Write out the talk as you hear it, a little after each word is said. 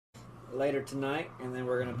later tonight, and then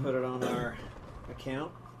we're going to put it on our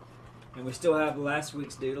account. And we still have last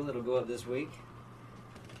week's doodle. It'll go up this week.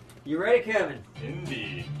 You ready, Kevin?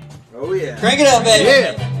 Indeed. Oh, yeah. Crank it up, baby.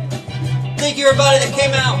 Yeah. Thank you, everybody that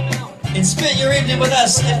came out and spent your evening with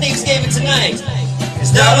us at Neebs Gaming tonight.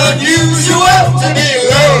 It's not unusual to be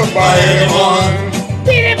loved by anyone.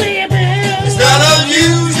 It's not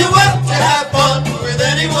unusual to have fun with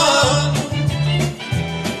anyone.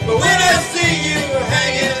 But when I see you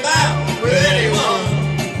hanging out with anyone,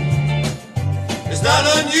 it's not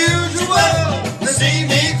unusual to see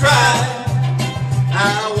me cry.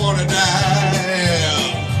 I wanna die.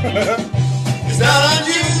 It's not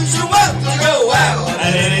unusual to go out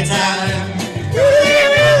at any time.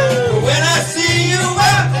 But when I see you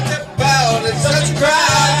out and about, it's such a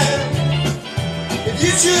crime. If you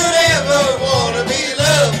should ever wanna be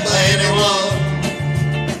loved by anyone,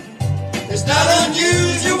 it's not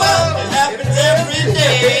unusual. It happens every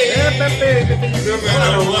day. No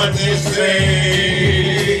matter what they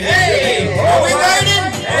say. Hey, are we rating?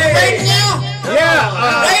 Are we rating now?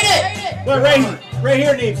 Yeah, Rate it! well, right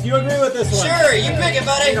here, Neebs. You agree with this one? Sure, you pick it,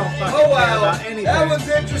 buddy. Oh, wow. That was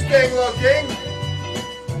interesting looking.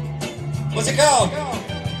 What's it called?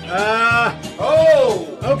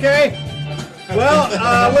 Oh. Okay. Well,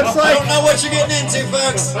 looks I like... don't know what you're getting into,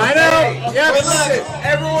 folks. I know. Yeah. Good luck. Listen,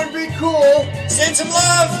 everyone be cool. Send some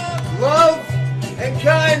love. Love and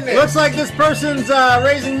kindness. Looks like this person's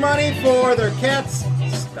raising money for their cat's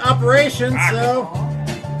operation, so...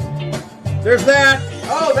 There's that.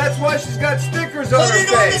 Oh, that's why she's got stickers on Put her it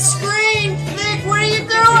on the face. screen. Nick, what are you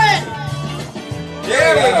doing?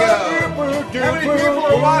 There we go. How many people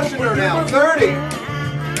are watching her now? 30.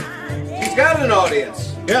 She's got an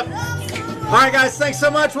audience. Yep. All right, guys. Thanks so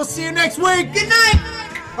much. We'll see you next week. Good night.